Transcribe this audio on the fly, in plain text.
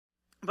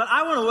But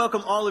I want to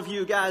welcome all of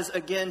you guys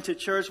again to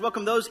church.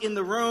 Welcome those in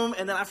the room.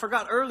 And then I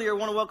forgot earlier, I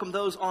want to welcome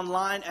those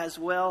online as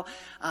well.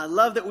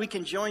 Love that we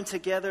can join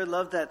together.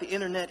 Love that the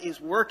internet is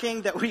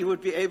working, that we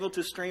would be able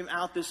to stream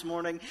out this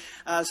morning.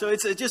 So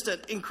it's just an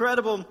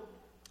incredible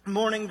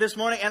morning this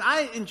morning. And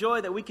I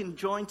enjoy that we can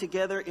join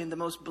together in the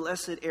most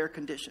blessed air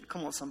condition.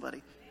 Come on,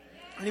 somebody.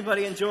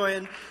 Anybody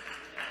enjoying?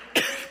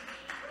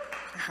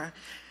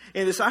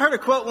 And so I heard a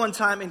quote one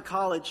time in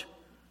college.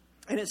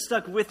 And it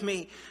stuck with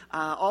me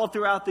all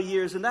throughout the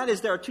years. And that is,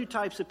 there are two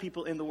types of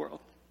people in the world.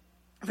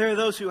 There are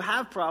those who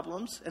have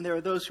problems, and there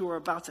are those who are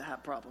about to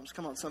have problems.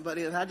 Come on,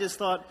 somebody. And I just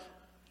thought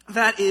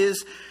that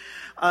is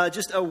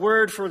just a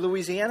word for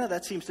Louisiana.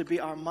 That seems to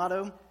be our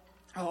motto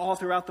all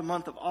throughout the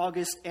month of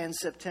August and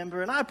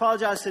September. And I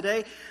apologize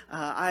today.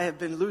 I have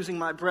been losing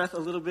my breath a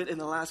little bit in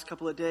the last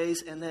couple of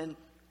days. And then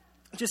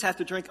just have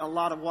to drink a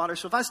lot of water.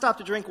 So if I stop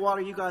to drink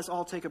water, you guys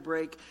all take a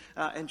break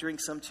and drink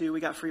some too.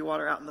 We got free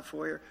water out in the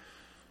foyer.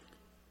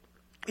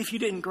 If you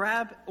didn't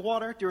grab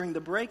water during the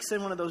break,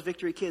 send one of those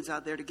Victory kids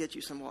out there to get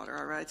you some water,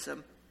 all right? So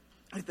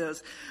it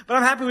does. But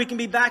I'm happy we can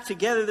be back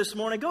together this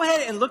morning. Go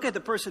ahead and look at the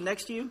person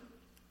next to you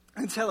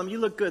and tell them, you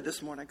look good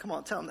this morning. Come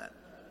on, tell them that.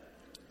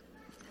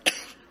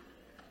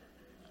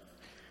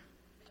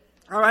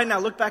 All right, now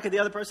look back at the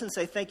other person and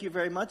say, thank you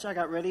very much. I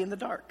got ready in the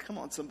dark. Come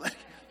on, somebody.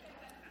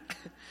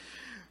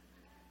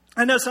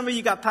 I know some of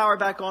you got power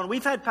back on.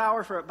 We've had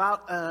power for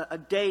about a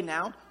day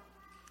now.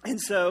 And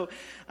so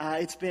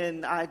I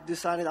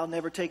decided I'll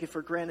never take it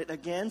for granted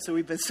again. So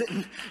we've been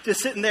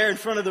sitting there in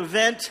front of the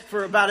vent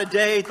for about a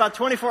day. About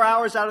 24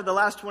 hours out of the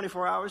last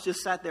 24 hours, just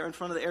sat there in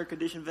front of the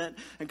air-conditioned vent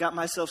and got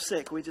myself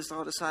sick. We just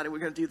all decided we're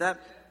going to do that.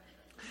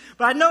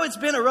 But I know it's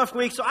been a rough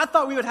week, so I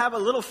thought we would have a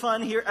little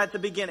fun here at the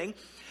beginning.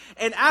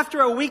 And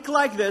after a week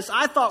like this,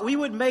 I thought we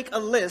would make a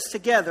list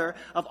together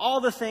of all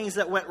the things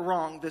that went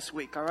wrong this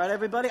week. All right,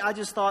 everybody? I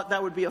just thought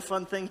that would be a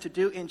fun thing to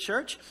do in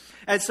church.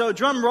 And so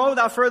drum roll,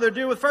 without further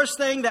ado, the first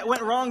thing that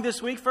went wrong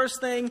this week,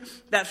 first thing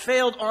that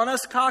failed on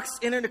us, Cox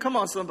Internet. Come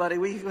on, somebody.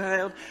 We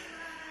failed.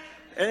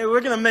 And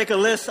we're going to make a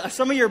list.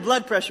 Some of your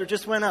blood pressure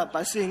just went up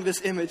by seeing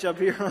this image up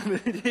here on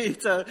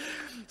the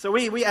So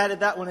we added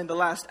that one in the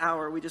last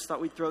hour. We just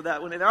thought we'd throw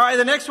that one in there. All right,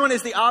 the next one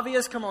is the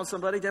obvious. Come on,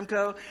 somebody.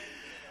 Demko.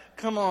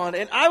 Come on.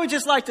 And I would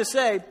just like to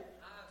say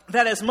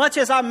that as much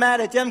as I'm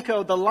mad at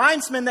Demko, the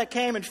linesmen that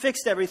came and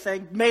fixed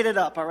everything made it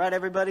up. All right,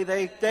 everybody?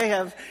 They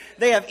have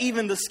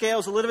evened the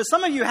scales a little bit.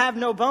 Some of you have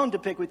no bone to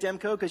pick with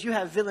Demko because you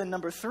have villain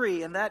number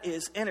 3, and that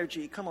is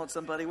Energy. Come on,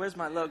 somebody. Where's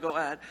my logo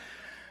at?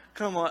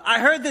 Come on. I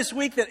heard this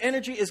week that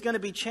Energy is going to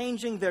be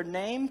changing their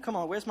name. Come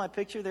on, where's my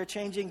picture? They're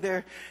changing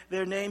their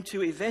name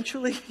to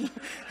Eventually.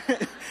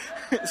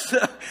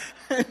 So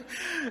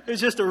it's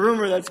just a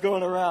rumor that's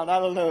going around. I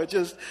don't know.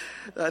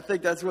 I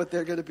think that's what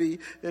they're going to be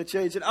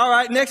changing. All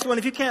right, next one.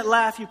 If you can't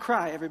laugh, you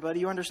cry,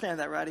 everybody. You understand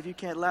that, right? If you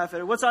can't laugh at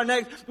it. What's our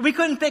next? We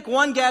couldn't pick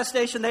one gas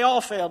station. They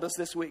all failed us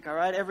this week, all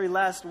right? Every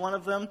last one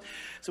of them.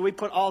 So we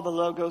put all the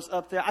logos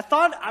up there. I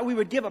thought we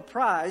would give a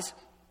prize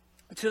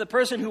to the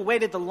person who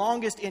waited the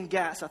longest in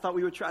gas. I thought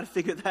we would try to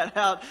figure that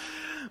out.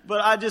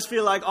 But I just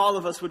feel like all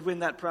of us would win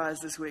that prize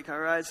this week, all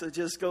right? So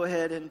just go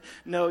ahead and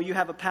know you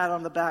have a pat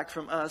on the back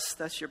from us.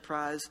 That's your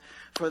prize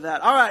for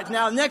that. All right,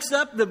 now next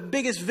up, the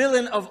biggest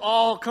villain of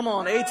all. Come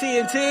on,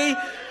 AT&T.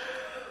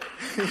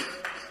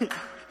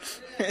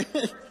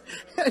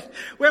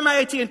 Where are my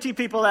AT&T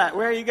people at?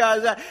 Where are you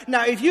guys at?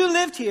 Now, if we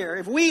lived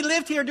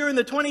here during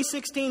the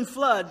 2016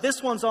 flood,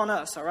 this one's on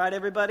us, all right,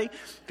 everybody?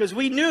 Because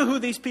we knew who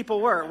these people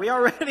were. We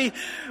already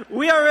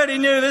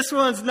knew this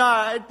one's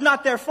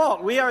not their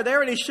fault. They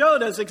already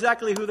showed us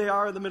exactly who they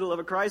are in the middle of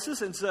a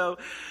crisis, and so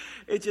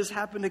it just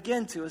happened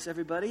again to us,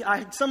 everybody.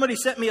 Somebody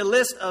sent me a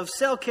list of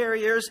cell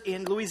carriers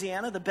in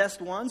Louisiana, the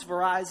best ones: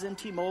 Verizon,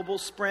 T-Mobile,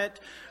 Sprint.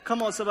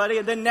 Come on, somebody.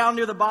 And then down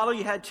near the bottle,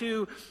 you had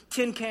 2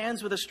 tin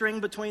cans with a string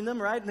between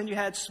them, right? And then you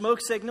had smoke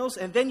signals,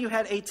 and then you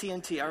had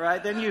AT&T, all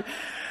right?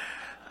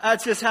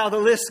 That's just how the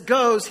list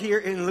goes here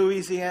in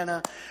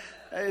Louisiana.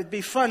 It'd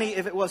be funny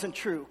if it wasn't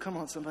true. Come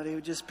on, somebody. It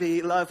would just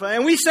be love.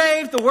 And we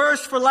saved the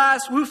worst for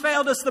last. Who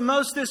failed us the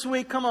most this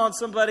week? Come on,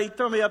 somebody.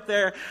 Throw me up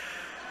there.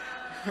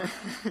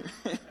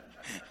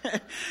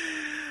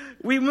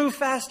 We move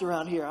fast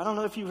around here. I don't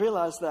know if you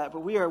realize that, but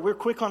we're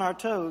quick on our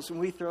toes when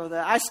we throw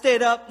that. I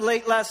stayed up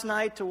late last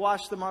night to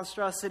watch the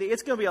monstrosity.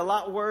 It's going to be a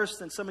lot worse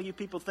than some of you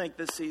people think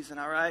this season,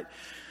 all right?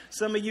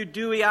 Some of you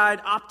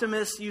dewy-eyed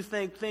optimists, you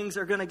think things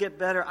are going to get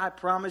better. I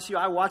promise you,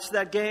 I watched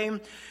that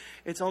game.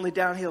 It's only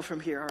downhill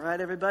from here, all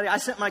right, everybody? I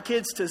sent my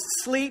kids to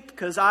sleep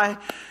because I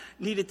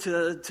needed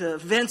to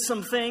vent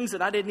some things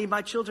that I didn't need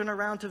my children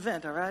around to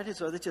vent, all right?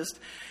 So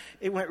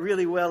it went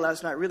really well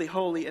last night, really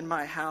holy in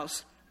my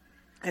house.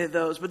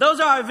 But those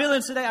are our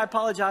villains today. I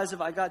apologize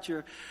if I got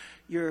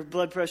your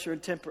blood pressure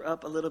and temper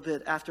up a little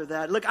bit after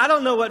that. Look, I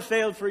don't know what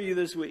failed for you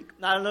this week.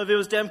 I don't know if it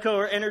was Demko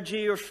or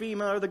Energy or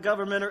FEMA or the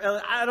government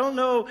I don't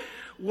know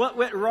what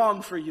went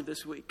wrong for you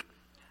this week.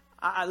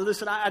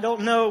 Listen, I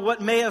don't know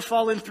what may have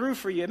fallen through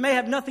for you. It may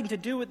have nothing to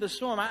do with the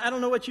storm. I don't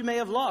know what you may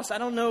have lost. I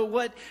don't know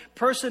what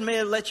person may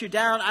have let you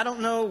down. I don't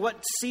know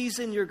what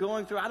season you're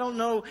going through. I don't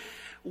know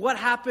what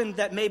happened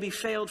that maybe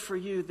failed for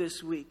you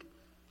this week.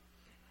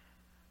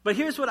 But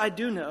here's what I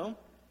do know,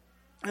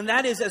 and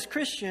that is, as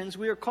Christians,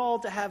 we are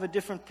called to have a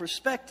different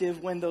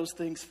perspective when those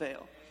things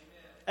fail.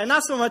 And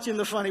not so much in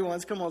the funny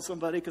ones, come on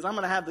somebody, because I'm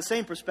going to have the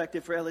same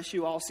perspective for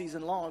LSU all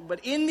season long.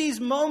 But in these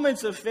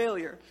moments of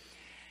failure,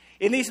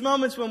 in these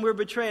moments when we're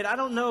betrayed, I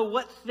don't know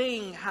what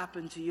thing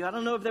happened to you. I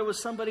don't know if there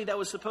was somebody that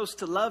was supposed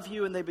to love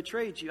you and they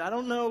betrayed you. I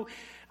don't know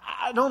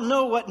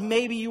what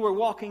maybe you were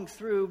walking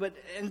through,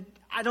 and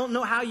I don't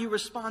know how you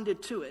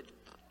responded to it.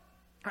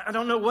 I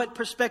don't know what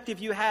perspective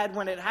you had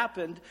when it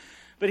happened.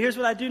 But here's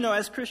what I do know.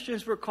 As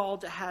Christians, we're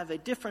called to have a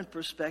different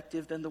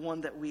perspective than the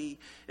one that we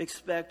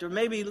expect. Or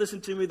maybe, listen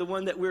to me, the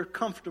one that we're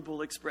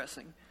comfortable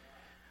expressing.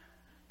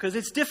 Because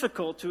it's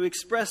difficult to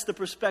express the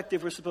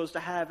perspective we're supposed to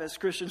have as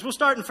Christians. We'll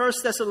start in 1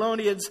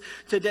 Thessalonians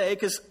today.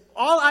 Because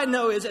all I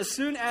know is as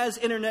soon as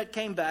internet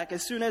came back,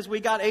 as soon as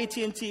we got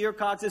AT&T or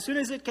Cox, as soon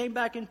as it came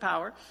back in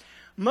power,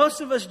 most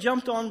of us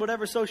jumped on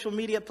whatever social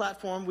media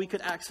platform we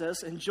could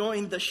access and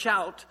joined the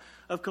shout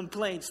of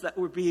complaints that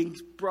were being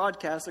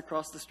broadcast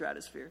across the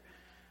stratosphere.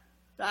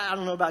 I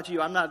don't know about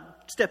you. I'm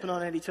not stepping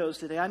on any toes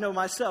today. I know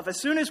myself. As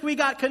soon as we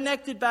got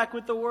connected back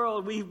with the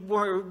world, we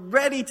were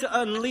ready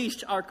to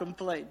unleash our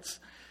complaints.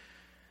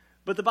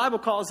 But the Bible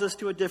calls us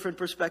to a different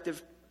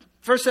perspective.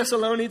 1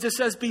 Thessalonians, it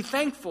says, be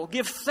thankful.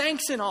 Give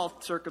thanks in all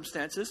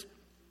circumstances.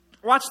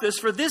 Watch this.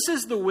 For this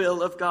is the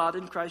will of God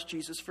in Christ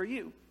Jesus for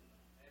you.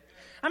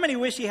 How many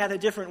wish he had a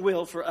different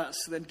will for us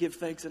than give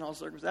thanks in all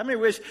circumstances? How many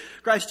wish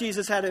Christ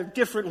Jesus had a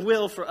different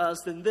will for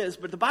us than this?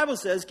 But the Bible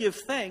says, give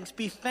thanks,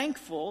 be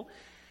thankful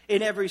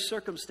in every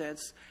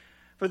circumstance,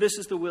 for this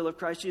is the will of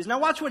Christ Jesus. Now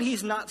watch what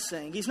he's not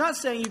saying. He's not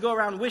saying you go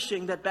around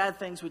wishing that bad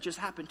things would just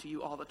happen to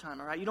you all the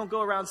time, all right? You don't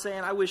go around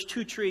saying, I wish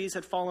 2 trees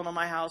had fallen on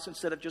my house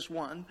instead of just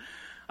 1.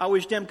 I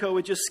wish Demco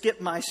would just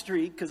skip my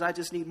street because I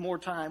just need more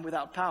time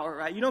without power,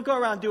 right? You don't go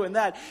around doing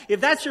that.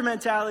 If that's your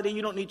mentality,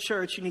 you don't need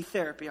church, you need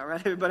therapy, all right?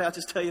 Everybody, I'll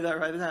just tell you that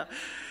right now.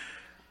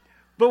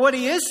 But what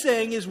he is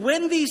saying is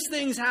when these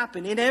things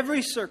happen, in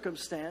every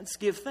circumstance,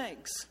 give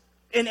thanks.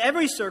 In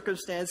every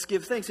circumstance,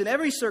 give thanks. In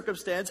every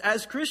circumstance,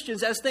 as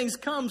Christians, as things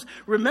comes,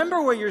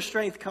 remember where your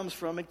strength comes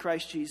from in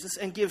Christ Jesus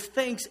and give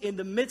thanks in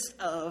the midst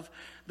of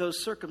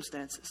those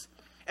circumstances.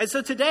 And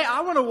so today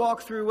I want to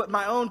walk through what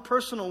my own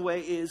personal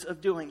way is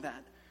of doing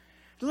that.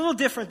 It's a little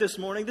different this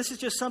morning. This is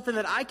just something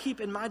that I keep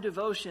in my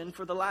devotion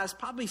for the last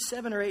probably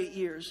 7 or 8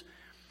 years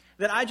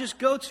that I just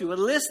go to, a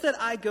list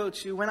that I go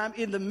to when I'm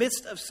in the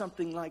midst of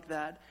something like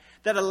that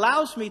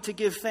allows me to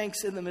give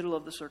thanks in the middle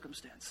of the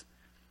circumstance.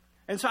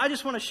 And so I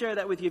just want to share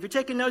that with you. If you're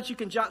taking notes, you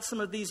can jot some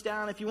of these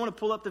down. If you want to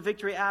pull up the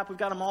Victory app, we've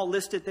got them all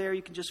listed there.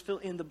 You can just fill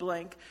in the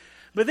blank.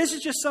 But this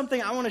is just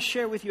something I want to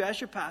share with you as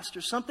your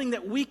pastor, something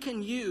that we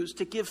can use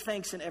to give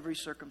thanks in every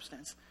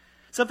circumstance,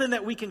 something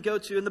that we can go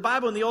to. In the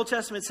Bible, in the Old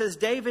Testament, it says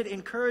David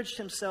encouraged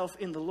himself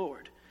in the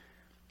Lord.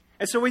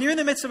 And so when you're in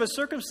the midst of a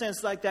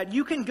circumstance like that,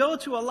 you can go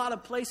to a lot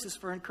of places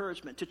for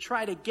encouragement, to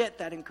try to get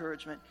that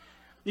encouragement.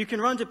 You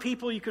can run to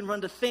people, you can run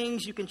to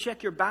things, you can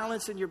check your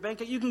balance in your bank.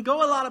 You can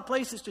go a lot of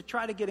places to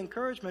try to get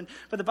encouragement.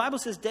 But the Bible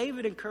says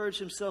David encouraged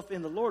himself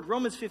in the Lord.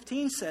 Romans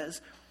 15 says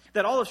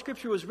that all of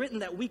Scripture was written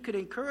that we could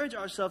encourage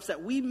ourselves,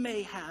 that we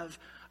may have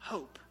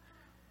hope.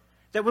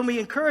 That when we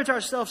encourage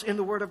ourselves in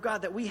the Word of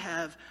God, that we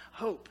have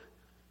hope.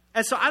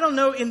 And so I don't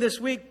know, in this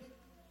week,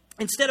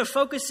 instead of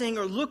focusing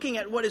or looking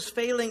at what is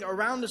failing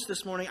around us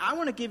this morning, I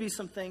want to give you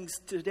some things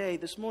today,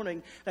 this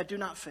morning, that do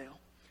not fail.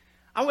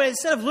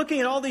 Instead of looking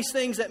at all these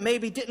things that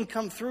maybe didn't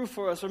come through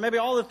for us, or maybe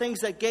all the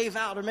things that gave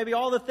out, or maybe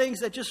all the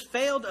things that just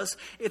failed us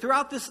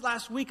throughout this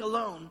last week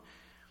alone,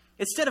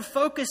 instead of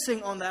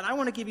focusing on that, I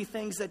want to give you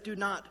things that do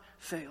not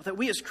fail, that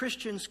we as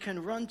Christians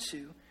can run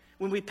to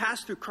when we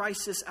pass through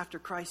crisis after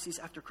crisis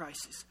after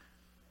crisis.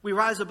 We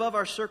rise above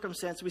our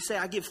circumstance. We say,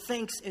 I give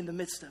thanks in the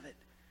midst of it.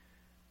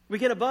 We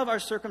get above our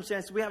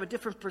circumstances. We have a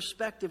different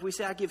perspective. We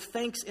say, I give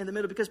thanks in the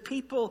middle, because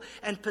people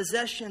and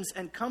possessions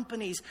and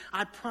companies,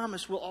 I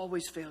promise, will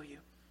always fail you.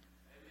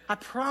 I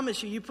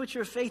promise you, you put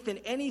your faith in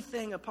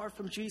anything apart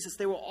from Jesus,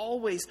 they will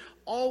always,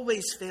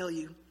 always fail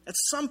you. At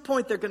some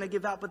point, they're going to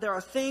give out, but there are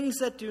things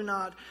that do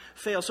not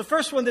fail. So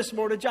first one this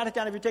morning, jot it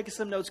down if you're taking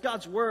some notes.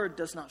 God's word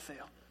does not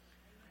fail.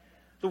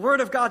 The word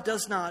of God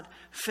does not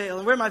fail.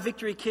 And where are my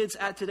Victory kids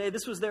at today?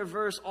 This was their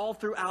verse all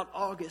throughout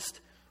August.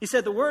 He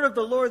said, the word of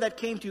the Lord that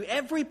came to you,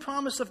 every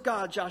promise of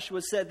God,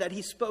 Joshua said, that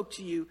he spoke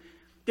to you,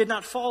 did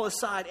not fall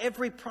aside.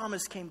 Every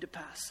promise came to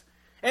pass.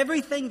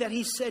 Everything that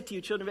he said to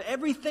you, children,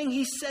 everything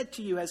he said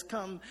to you has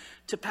come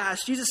to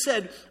pass. Jesus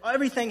said,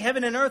 everything,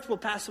 heaven and earth will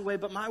pass away,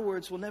 but my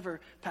words will never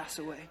pass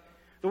away.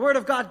 The word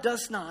of God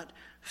does not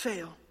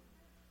fail.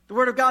 The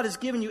word of God has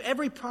given you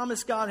every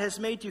promise God has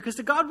made to you, because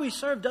the God we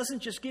serve doesn't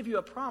just give you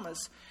a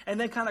promise and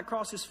then kind of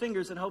cross his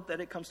fingers and hope that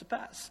it comes to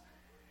pass.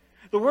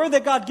 The word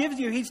that God gives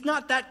you, he's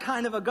not that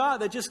kind of a God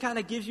that just kind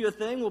of gives you a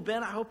thing. Well,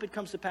 Ben, I hope it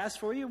comes to pass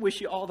for you.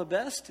 Wish you all the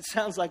best. It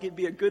sounds like it'd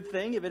be a good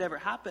thing if it ever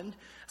happened.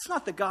 It's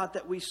not the God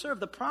that we serve.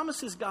 The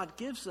promises God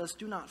gives us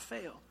do not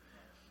fail.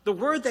 The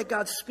word that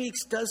God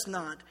speaks does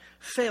not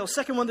fail.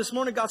 Second one this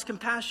morning, God's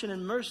compassion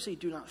and mercy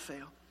do not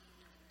fail.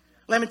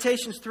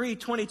 Lamentations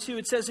 3:22,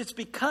 it says, it's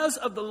because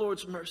of the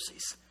Lord's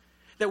mercies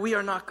that we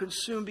are not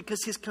consumed,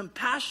 because his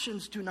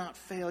compassions do not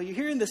fail. You're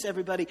hearing this,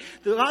 everybody.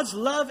 God's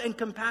love and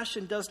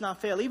compassion does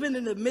not fail. Even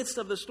in the midst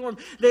of the storm,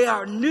 they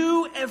are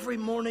new every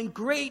morning.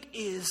 Great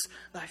is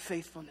thy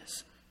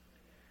faithfulness.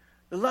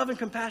 The love and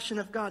compassion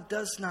of God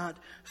does not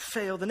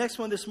fail. The next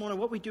one this morning,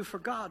 what we do for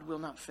God will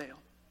not fail.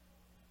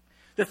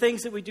 The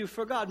things that we do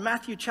for God.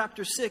 Matthew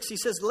chapter 6, he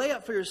says, lay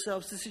up for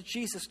yourselves, this is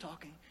Jesus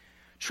talking,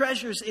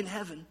 treasures in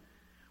heaven,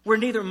 where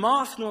neither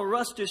moth nor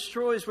rust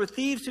destroys, where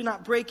thieves do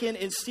not break in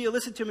and steal.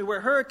 Listen to me, where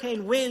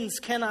hurricane winds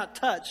cannot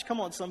touch. Come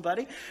on,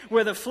 somebody.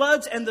 Where the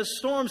floods and the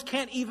storms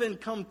can't even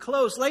come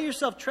close. Lay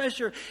yourself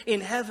treasure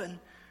in heaven,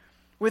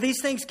 where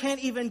these things can't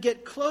even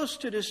get close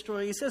to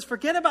destroying. He says,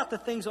 forget about the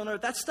things on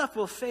earth. That stuff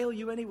will fail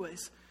you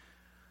anyways.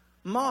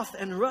 Moth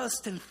and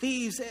rust and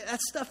thieves,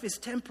 that stuff is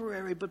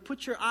temporary. But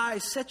put your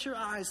eyes, set your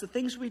eyes. The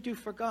things we do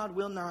for God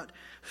will not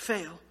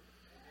fail.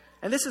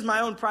 And this is my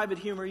own private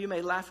humor. You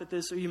may laugh at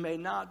this or you may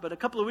not. But a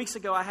couple of weeks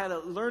ago, I had a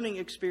learning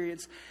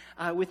experience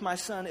with my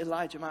son,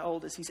 Elijah, my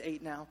oldest. He's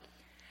 8 now.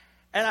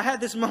 And I had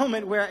this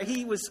moment where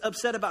he was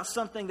upset about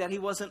something that he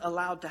wasn't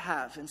allowed to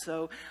have. And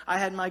so I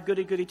had my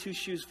goody-goody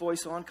two-shoes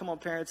voice on. Come on,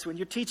 parents. When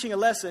you're teaching a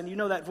lesson, you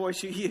know that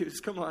voice you use.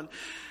 Come on.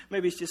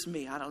 Maybe it's just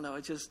me. I don't know.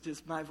 It's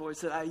just my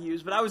voice that I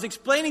use. But I was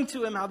explaining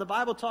to him how the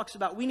Bible talks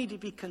about we need to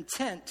be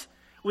content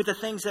with the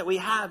things that we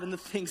have and the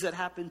things that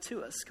happen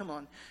to us. Come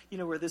on. You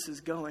know where this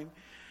is going.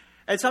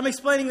 And so I'm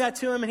explaining that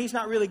to him, and he's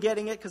not really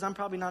getting it because I'm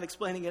probably not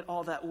explaining it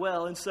all that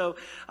well. And so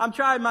I'm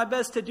trying my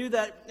best to do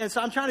that. And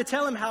so I'm trying to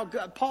tell him how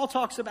Paul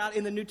talks about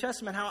in the New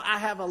Testament how I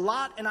have a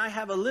lot and I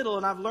have a little,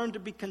 and I've learned to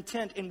be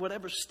content in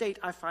whatever state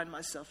I find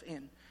myself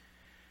in.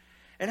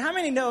 And how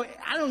many know,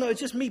 I don't know, it's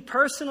just me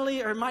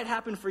personally, or it might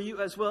happen for you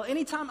as well.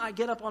 Anytime I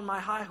get up on my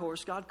high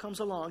horse, God comes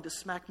along to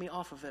smack me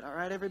off of it. All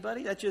right,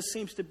 everybody? That just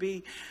seems to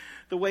be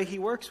the way he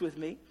works with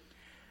me.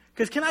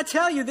 Because can I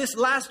tell you, this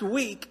last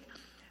week,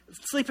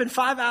 sleeping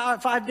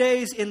 5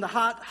 days in the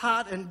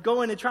hot and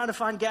going and trying to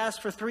find gas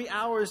for 3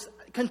 hours.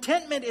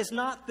 Contentment is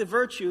not the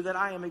virtue that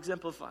I am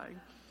exemplifying.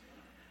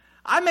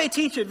 I may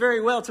teach it very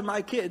well to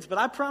my kids, but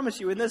I promise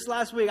you in this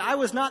last week, I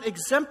was not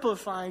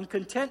exemplifying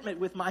contentment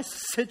with my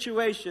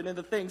situation and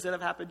the things that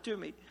have happened to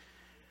me.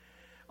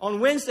 On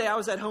Wednesday, I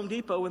was at Home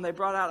Depot when they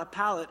brought out a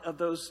pallet of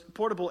those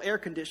portable air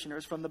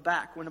conditioners from the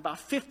back, when about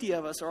 50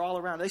 of us are all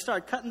around. They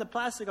started cutting the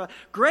plastic off.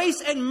 Grace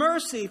and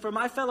mercy for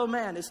my fellow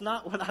man is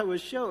not what I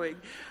was showing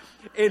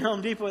in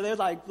Home Depot. They're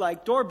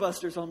like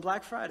doorbusters on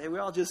Black Friday.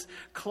 We're all just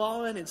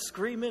clawing and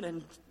screaming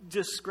and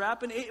just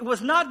scrapping. It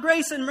was not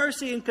grace and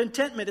mercy and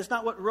contentment. It's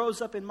not what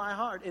rose up in my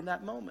heart in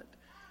that moment.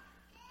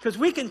 Because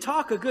we can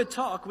talk a good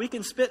talk. We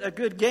can spit a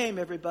good game,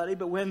 everybody.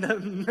 But when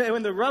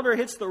the rubber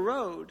hits the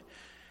road,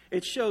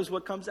 it shows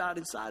what comes out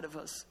inside of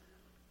us.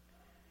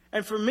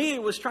 And for me,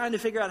 it was trying to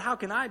figure out, how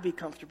can I be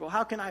comfortable?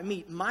 How can I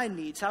meet my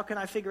needs? How can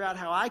I figure out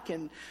how I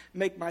can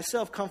make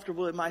myself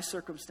comfortable in my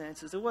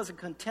circumstances? It wasn't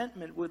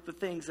contentment with the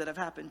things that have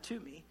happened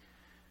to me.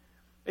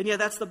 And yet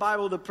that's the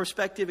Bible, the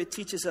perspective it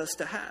teaches us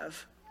to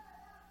have.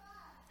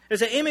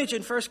 There's an image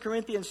in 1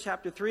 Corinthians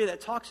chapter 3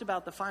 that talks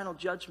about the final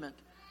judgment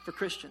for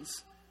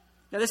Christians.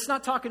 Now, this is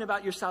not talking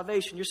about your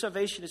salvation. Your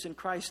salvation is in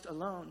Christ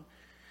alone.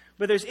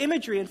 But there's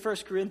imagery in 1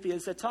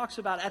 Corinthians that talks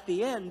about at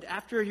the end,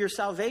 after your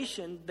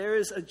salvation, there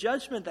is a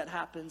judgment that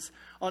happens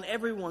on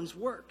everyone's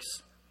works,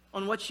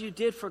 on what you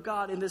did for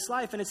God in this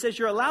life. And it says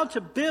you're allowed to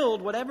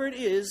build whatever it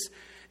is,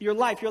 your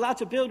life. You're allowed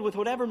to build with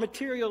whatever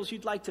materials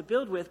you'd like to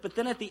build with. But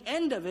then at the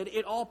end of it,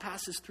 it all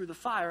passes through the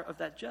fire of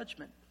that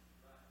judgment.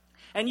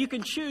 And you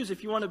can choose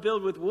if you want to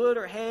build with wood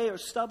or hay or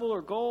stubble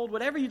or gold,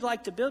 whatever you'd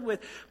like to build with.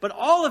 But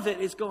all of it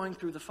is going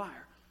through the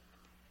fire.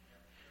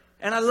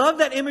 And I love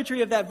that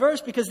imagery of that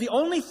verse, because the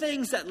only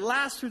things that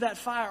last through that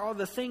fire are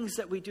the things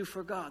that we do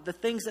for God, the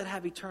things that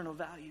have eternal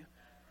value.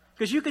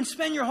 Because you can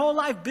spend your whole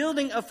life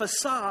building a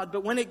facade,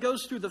 but when it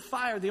goes through the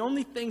fire, the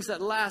only things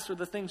that last are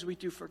the things we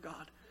do for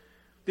God.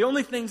 The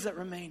only things that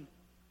remain.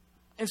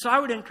 And so I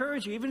would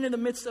encourage you, even in the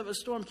midst of a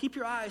storm, keep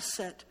your eyes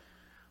set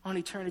on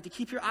eternity.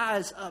 Keep your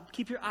eyes up.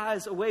 Keep your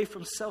eyes away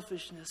from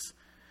selfishness.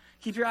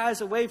 Keep your eyes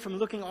away from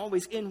looking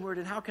always inward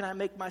and how can I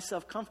make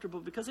myself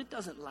comfortable, because it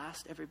doesn't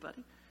last,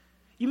 everybody.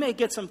 You may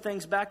get some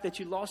things back that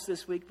you lost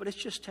this week, but it's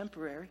just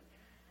temporary.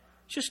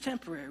 It's just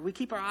temporary. We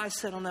keep our eyes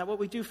set on that. What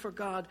we do for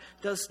God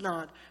does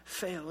not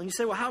fail. And you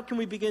say, well, how can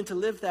we begin to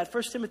live that?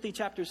 1 Timothy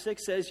chapter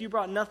 6 says, you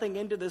brought nothing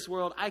into this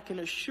world. I can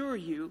assure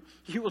you,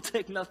 you will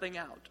take nothing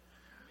out.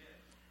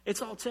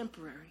 It's all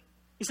temporary.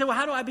 You say, well,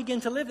 how do I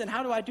begin to live then?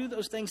 How do I do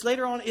those things?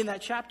 Later on in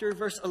that chapter,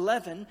 verse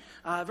 11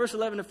 of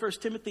 1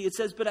 Timothy, it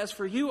says, but as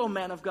for you, O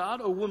man of God,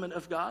 O woman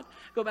of God,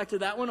 go back to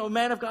that one, O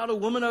man of God, O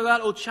woman of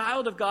God, O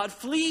child of God,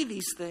 flee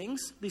these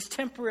things, these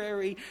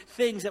temporary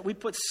things that we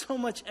put so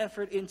much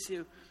effort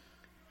into.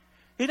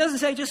 He doesn't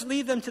say just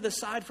leave them to the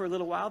side for a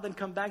little while, then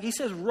come back. He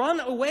says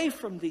run away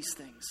from these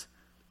things.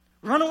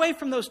 Run away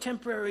from those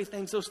temporary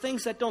things, those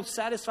things that don't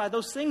satisfy,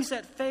 those things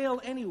that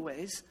fail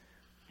anyways.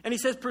 And he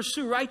says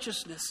pursue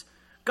righteousness,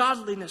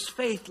 godliness,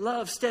 faith,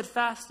 love,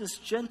 steadfastness,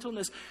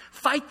 gentleness.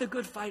 Fight the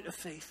good fight of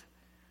faith.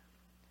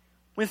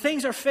 When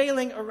things are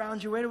failing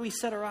around you, where do we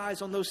set our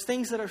eyes? On those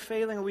things that are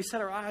failing, or we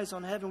set our eyes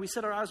on heaven? We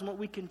set our eyes on what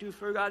we can do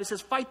for God. He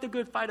says, fight the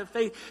good fight of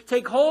faith.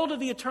 Take hold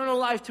of the eternal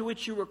life to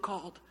which you were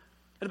called,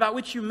 and about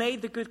which you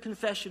made the good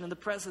confession in the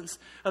presence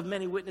of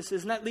many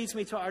witnesses. And that leads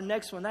me to our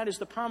next one. That is,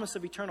 the promise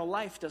of eternal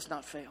life does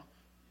not fail.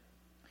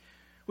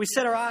 We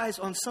set our eyes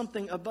on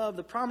something above.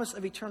 The promise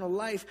of eternal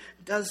life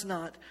does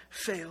not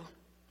fail.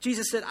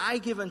 Jesus said, I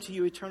give unto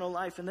you eternal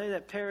life, and they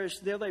that perish,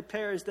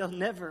 they'll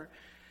never,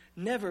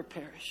 never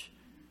perish.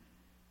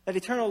 That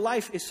eternal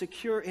life is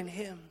secure in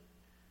Him.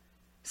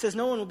 He says,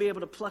 no one will be able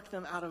to pluck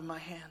them out of my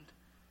hand.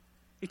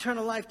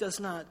 Eternal life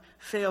does not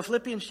fail.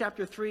 Philippians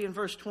chapter 3 and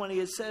verse 20,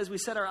 it says, we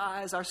set our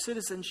eyes, our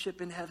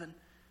citizenship in heaven,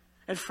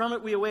 and from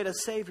it we await a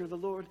Savior, the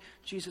Lord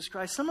Jesus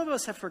Christ. Some of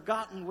us have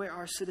forgotten where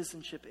our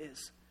citizenship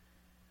is.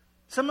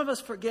 Some of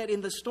us forget in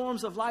the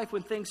storms of life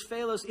when things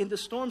fail us, in the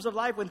storms of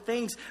life when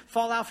things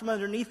fall out from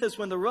underneath us,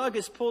 when the rug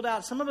is pulled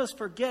out. Some of us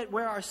forget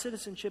where our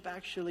citizenship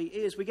actually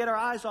is. We get our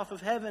eyes off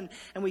of heaven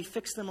and we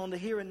fix them on the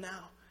here and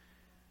now.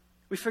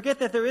 We forget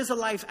that there is a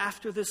life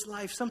after this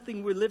life,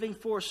 something we're living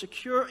for,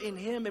 secure in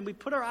Him, and we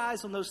put our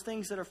eyes on those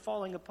things that are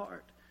falling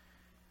apart.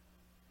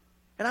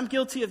 And I'm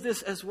guilty of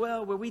this as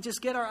well, where we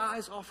just get our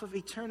eyes off of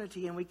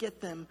eternity and we get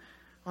them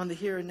on the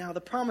here and now.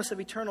 The promise of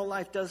eternal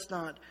life does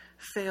not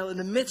fail. In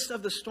the midst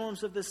of the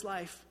storms of this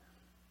life,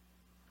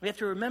 we have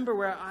to remember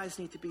where our eyes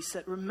need to be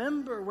set.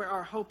 Remember where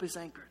our hope is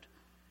anchored.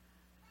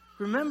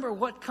 Remember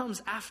what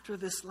comes after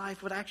this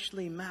life, what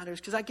actually matters.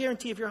 Because I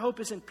guarantee if your hope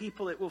is in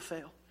people, it will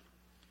fail.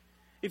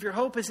 If your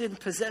hope is in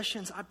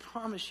possessions, I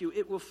promise you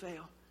it will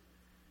fail.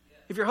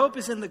 If your hope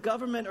is in the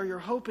government, or your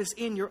hope is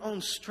in your own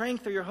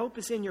strength, or your hope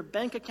is in your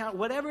bank account,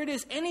 whatever it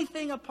is,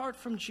 anything apart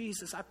from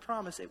Jesus, I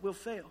promise it will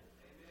fail.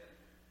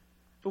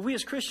 But we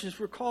as Christians,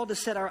 we're called to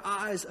set our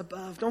eyes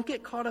above. Don't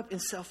get caught up in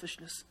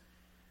selfishness.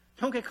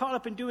 Don't get caught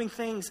up in doing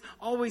things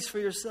always for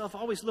yourself,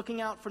 always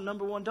looking out for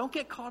number one. Don't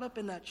get caught up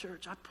in that,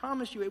 church. I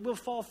promise you, it will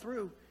fall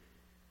through.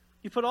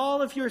 You put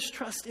all of your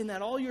trust in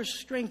that, all your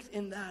strength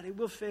in that, it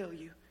will fail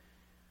you.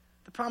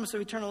 The promise of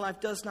eternal life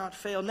does not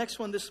fail. Next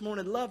one this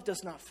morning, love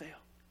does not fail.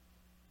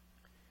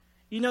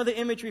 You know the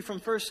imagery from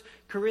 1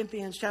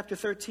 Corinthians chapter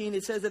 13.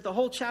 It says that the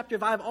whole chapter,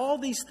 if I have all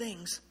these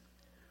things,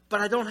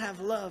 but I don't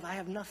have love, I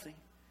have nothing.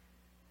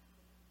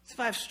 If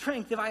I have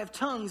strength, if I have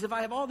tongues, if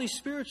I have all these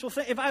spiritual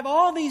things, if I have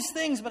all these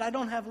things, but I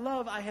don't have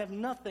love, I have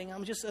nothing.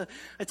 I'm just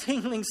a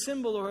tingling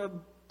cymbal or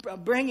a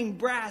banging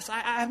brass. I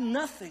have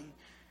nothing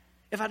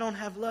if I don't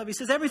have love. He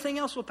says everything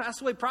else will pass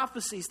away.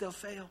 Prophecies, they'll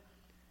fail.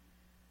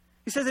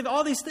 He says if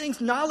all these things,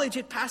 knowledge,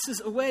 it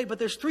passes away. But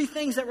there's three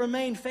things that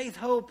remain: faith,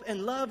 hope,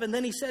 and love. And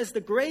then he says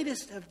the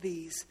greatest of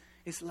these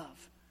is love.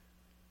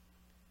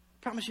 I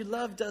promise you,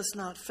 love does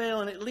not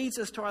fail. And it leads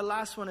us to our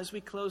last one as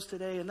we close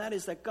today, and that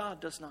is that God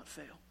does not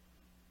fail.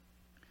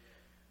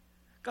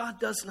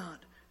 God does not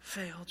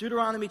fail.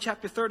 Deuteronomy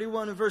chapter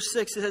 31 and verse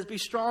 6, it says, be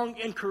strong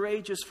and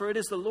courageous, for it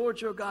is the Lord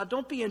your God.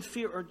 Don't be in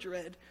fear or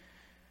dread.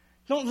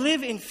 Don't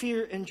live in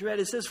fear and dread.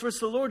 It says, for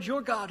it's the Lord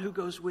your God who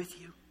goes with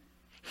you.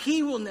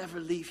 He will never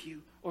leave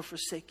you or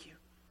forsake you.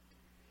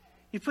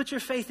 You put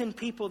your faith in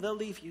people, they'll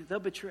leave you. They'll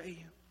betray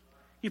you.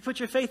 You put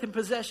your faith in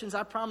possessions,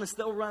 I promise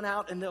they'll run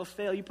out and they'll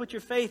fail. You put your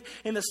faith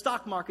in the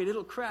stock market,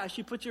 it'll crash.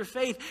 You put your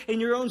faith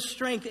in your own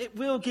strength, it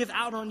will give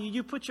out on you.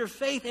 You put your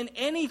faith in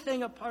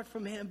anything apart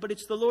from Him, but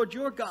it's the Lord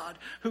your God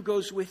who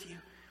goes with you.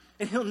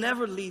 And He'll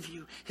never leave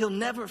you. He'll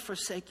never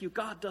forsake you.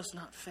 God does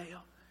not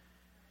fail.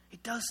 He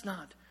does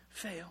not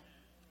fail.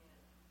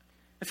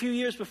 A few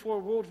years before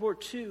World War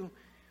II,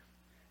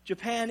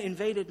 Japan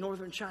invaded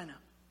northern China.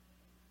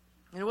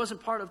 And it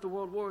wasn't part of the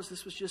world wars.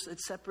 This was just a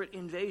separate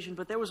invasion.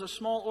 But there was a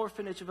small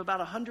orphanage of about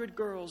 100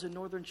 girls in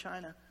northern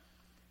China,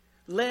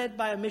 led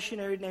by a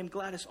missionary named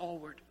Gladys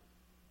Aylward.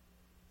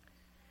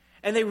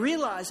 And they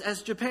realized,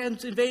 as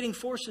Japan's invading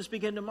forces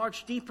began to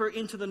march deeper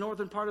into the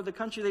northern part of the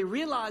country, they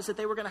realized that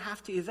they were going to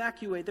have to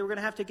evacuate. They were going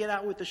to have to get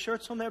out with the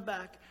shirts on their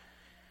back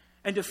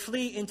and to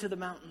flee into the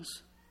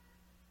mountains.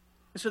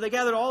 And so they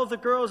gathered all of the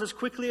girls as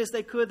quickly as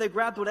they could. They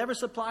grabbed whatever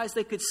supplies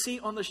they could see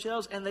on the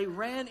shelves, and they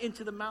ran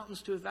into the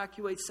mountains to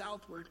evacuate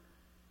southward.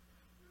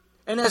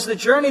 And as the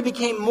journey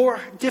became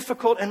more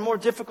difficult and more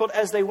difficult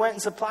as they went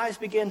and supplies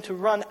began to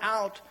run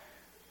out,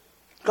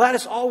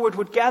 Gladys Aylward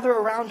would gather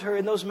around her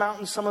in those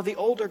mountains some of the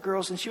older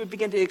girls, and she would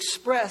begin to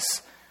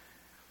express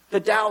the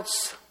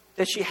doubts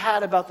that she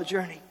had about the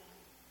journey.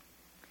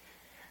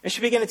 And she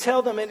began to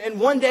tell them, and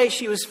one day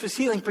she was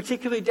feeling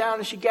particularly down,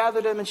 and she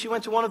gathered them, and she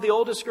went to one of the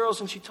oldest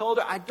girls, and she told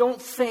her, I don't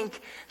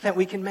think that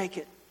we can make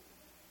it.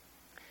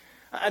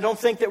 I don't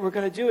think that we're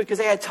going to do it, because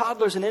they had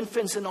toddlers and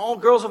infants and all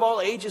girls of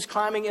all ages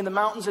climbing in the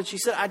mountains. And she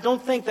said, I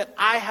don't think that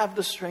I have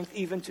the strength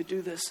even to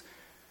do this.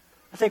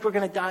 I think we're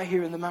going to die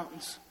here in the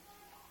mountains.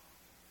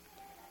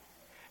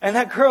 And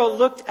that girl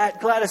looked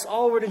at Gladys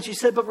Aylward and she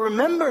said, but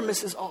remember,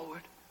 Mrs.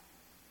 Aylward,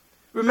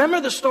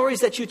 remember the stories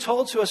that you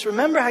told to us.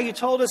 Remember how you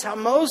told us how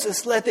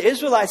Moses led the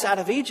Israelites out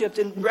of Egypt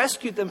and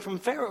rescued them from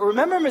Pharaoh.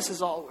 Remember,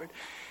 Mrs. Aylward,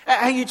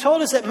 how you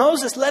told us that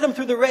Moses led them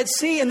through the Red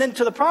Sea and then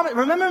to the promise.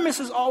 Remember,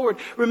 Mrs. Aylward,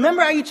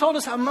 remember how you told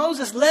us how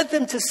Moses led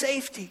them to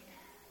safety.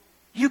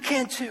 You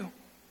can too.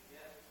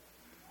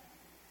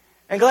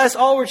 And Gladys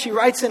Allward, she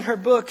writes in her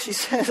book, she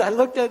says, I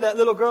looked at that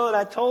little girl and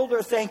I told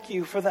her, thank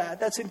you for that.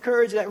 That's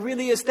encouraging. That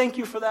really is. Thank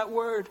you for that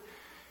word.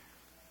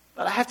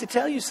 But I have to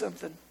tell you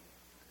something.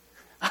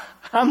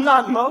 I'm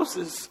not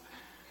Moses.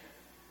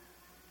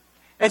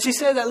 And she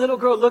said, that little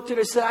girl looked at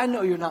her and said, I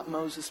know you're not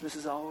Moses,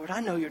 Mrs. Allward. I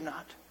know you're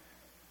not.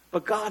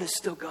 But God is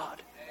still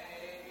God.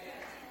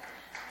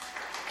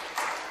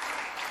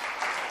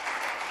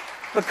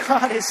 But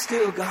God is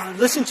still God.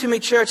 Listen to me,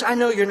 church. I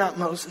know you're not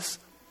Moses.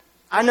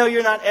 I know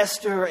you're not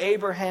Esther or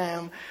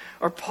Abraham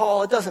or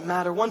Paul. It doesn't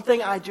matter. One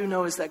thing I do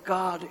know is that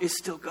God is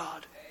still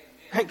God.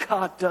 And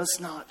God does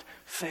not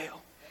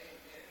fail.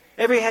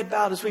 Every head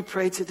bowed as we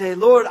pray today.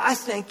 Lord, I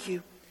thank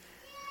you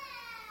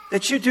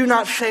that you do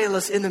not fail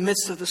us in the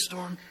midst of the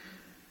storm.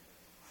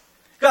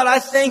 God, I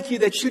thank you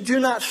that you do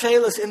not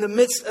fail us in the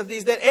midst of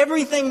these. That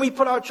everything we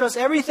put our trust,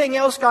 everything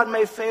else, God,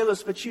 may fail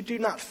us, but you do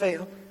not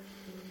fail.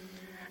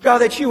 God,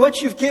 that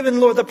what you've given,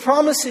 Lord, the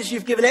promises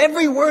you've given,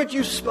 every word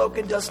you've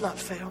spoken does not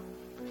fail.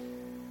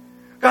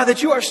 God,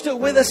 that you are still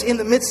with us in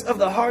the midst of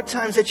the hard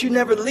times, that you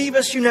never leave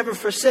us, you never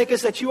forsake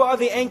us, that you are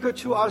the anchor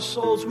to our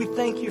souls. We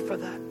thank you for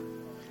that.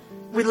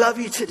 We love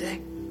you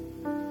today.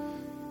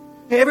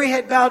 Every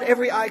head bowed,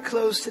 every eye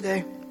closed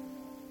today.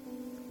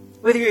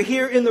 Whether you're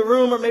here in the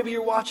room or maybe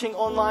you're watching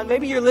online,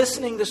 maybe you're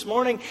listening this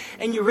morning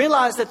and you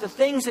realize that the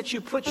things that you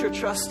put your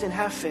trust in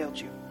have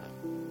failed you.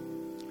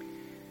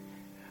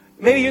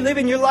 Maybe you're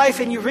living your life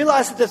and you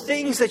realize that the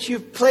things that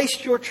you've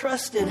placed your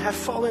trust in have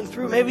fallen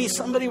through. Maybe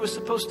somebody was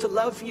supposed to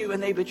love you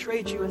and they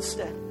betrayed you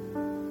instead.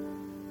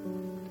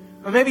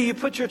 Or maybe you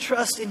put your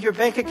trust in your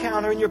bank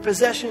account or in your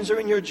possessions or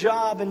in your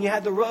job and you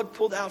had the rug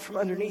pulled out from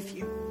underneath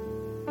you.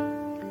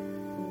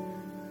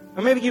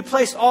 Or maybe you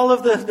placed all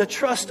of the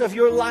trust of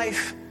your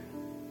life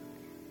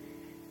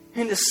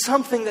into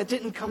something that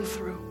didn't come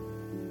through.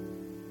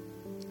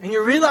 And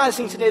you're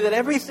realizing today that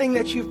everything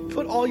that you've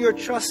put all your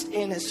trust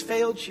in has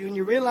failed you. And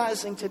you're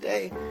realizing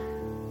today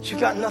that you've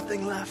got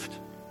nothing left.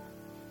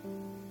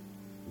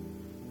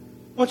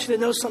 I want you to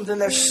know something.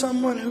 There's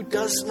someone who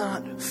does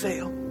not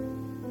fail.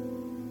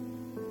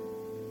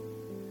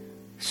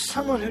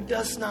 Someone who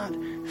does not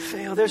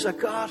fail. There's a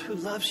God who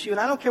loves you. And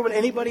I don't care what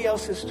anybody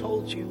else has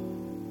told you.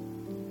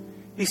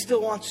 He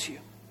still wants you.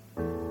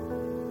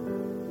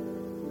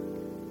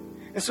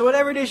 And so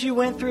whatever it is you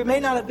went through, it may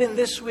not have been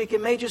this week.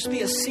 It may just be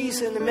a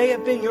season. It may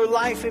have been your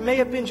life. It may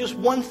have been just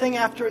one thing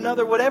after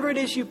another. Whatever it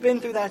is you've been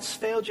through that's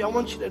failed you, I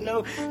want you to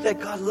know that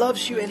God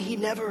loves you and He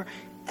never,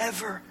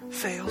 ever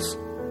fails.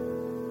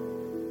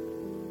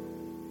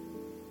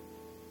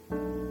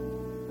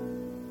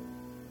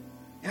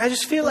 And I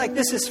just feel like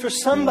this is for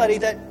somebody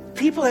that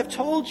people have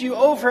told you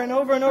over and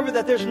over and over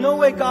that there's no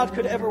way God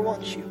could ever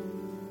want you.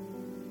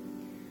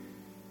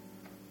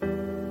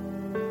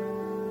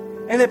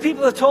 And that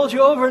people have told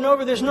you over and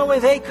over, there's no way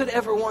they could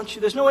ever want you.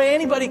 There's no way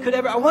anybody could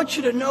ever. I want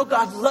you to know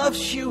God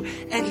loves you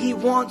and He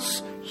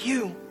wants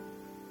you.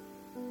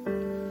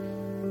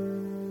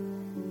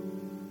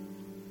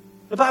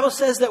 The Bible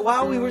says that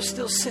while we were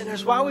still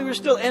sinners, while we were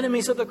still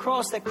enemies of the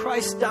cross, that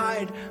Christ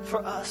died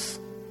for us.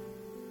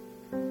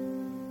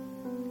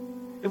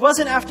 It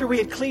wasn't after we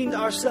had cleaned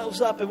ourselves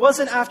up. It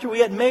wasn't after we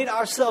had made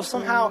ourselves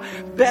somehow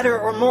better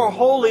or more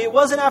holy. It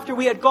wasn't after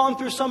we had gone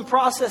through some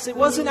process. It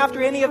wasn't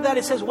after any of that.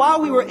 It says while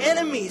we were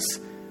enemies,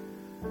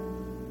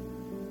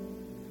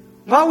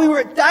 while we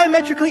were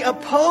diametrically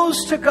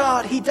opposed to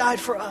God, He died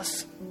for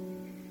us.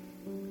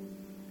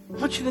 I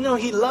want you to know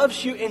He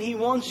loves you and He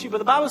wants you. But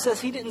the Bible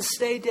says He didn't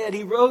stay dead.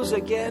 He rose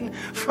again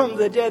from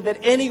the dead, that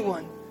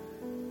anyone,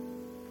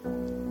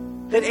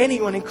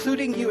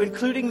 including you,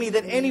 including me,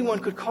 that anyone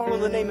could call on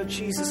the name of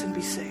Jesus and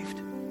be saved.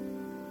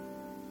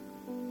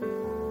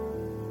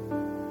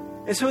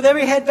 And so with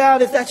every head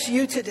bowed, if that's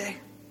you today,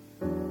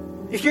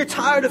 if you're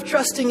tired of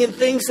trusting in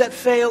things that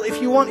fail,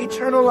 if you want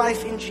eternal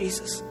life in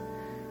Jesus,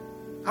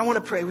 I want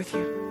to pray with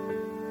you.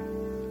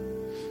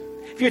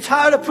 If you're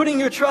tired of putting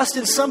your trust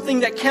in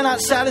something that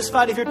cannot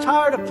satisfy, if you're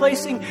tired of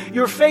placing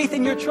your faith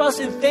and your trust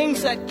in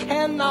things that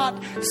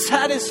cannot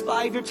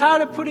satisfy, if you're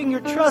tired of putting your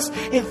trust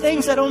in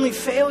things that only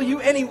fail you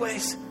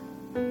anyways,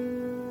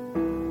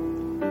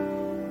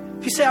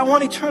 if you say, I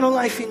want eternal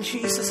life in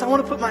Jesus, I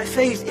want to put my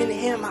faith in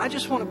Him, I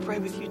just want to pray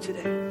with you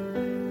today.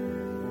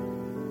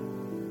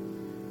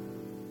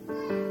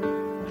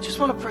 I just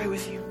want to pray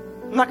with you.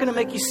 I'm not going to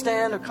make you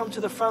stand or come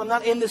to the front. I'm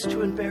not in this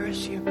to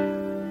embarrass you.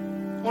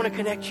 I want to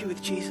connect you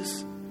with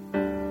Jesus.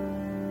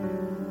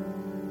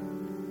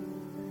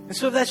 And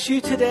so if that's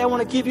you today, I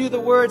want to give you the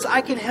words. I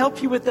can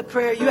help you with the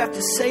prayer. You have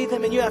to say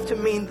them and you have to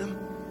mean them.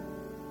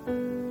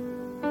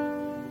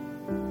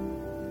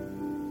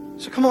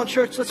 So come on,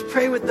 church, let's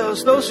pray with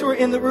those. Those who are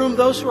in the room,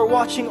 those who are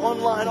watching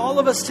online, all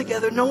of us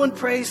together. No one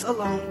prays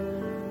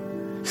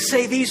alone.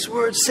 Say these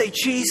words. Say,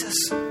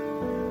 Jesus,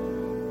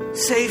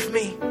 save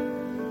me.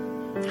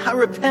 I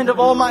repent of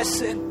all my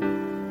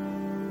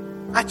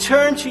sin. I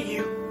turn to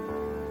you.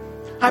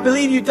 I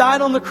believe you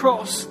died on the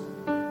cross.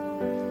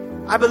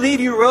 I believe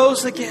you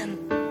rose again.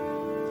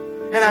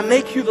 And I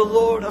make you the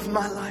Lord of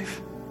my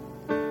life.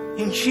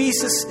 In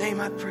Jesus' name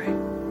I pray.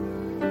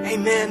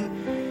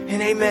 Amen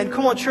and amen.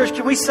 Come on, church,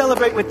 can we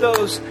celebrate with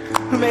those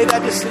who made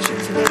that decision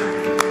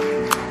today?